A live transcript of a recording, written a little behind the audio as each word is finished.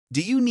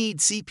Do you need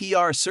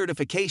CPR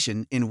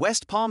certification in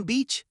West Palm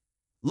Beach?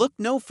 Look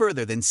no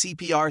further than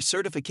CPR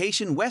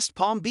Certification West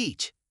Palm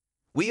Beach.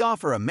 We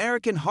offer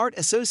American Heart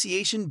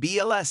Association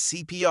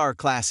BLS CPR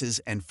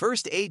classes and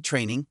first aid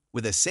training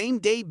with a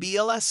same-day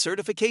BLS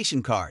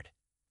certification card.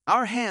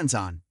 Our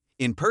hands-on,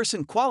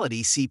 in-person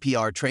quality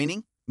CPR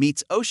training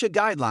meets OSHA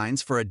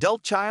guidelines for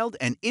adult child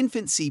and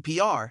infant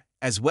CPR,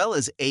 as well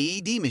as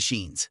AED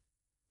machines.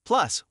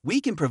 Plus, we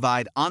can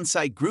provide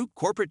on-site group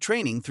corporate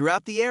training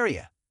throughout the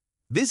area.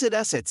 Visit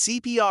us at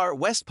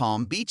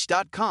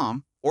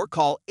cprwestpalmbeach.com or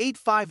call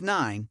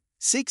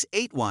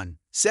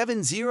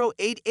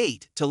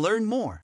 859-681-7088 to learn more.